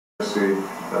See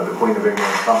the Queen of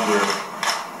England come here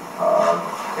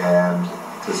and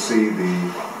to see the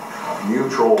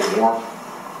mutual warmth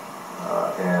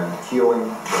and healing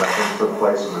that I think took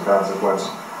place as a consequence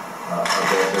of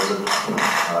that visit.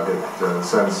 It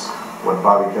sends what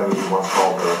Bobby Kennedy once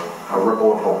called a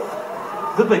ripple of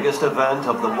hope. The biggest event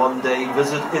of the one-day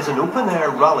visit is an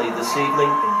open-air rally this evening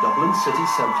in Dublin city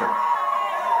centre.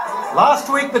 Last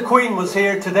week the Queen was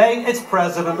here, today it's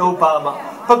President Obama.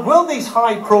 But will these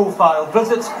high-profile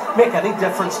visits make any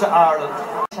difference to Ireland?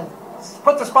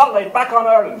 Put the spotlight back on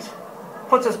Ireland.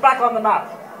 Puts us back on the map.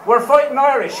 We're fighting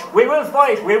Irish. We will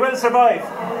fight. We will survive.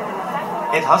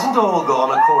 It hasn't all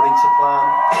gone according to plan.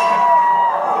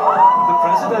 The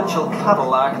presidential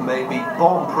Cadillac may be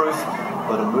bomb-proof,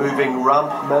 but a moving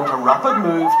ramp meant a rapid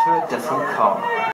move to a different car.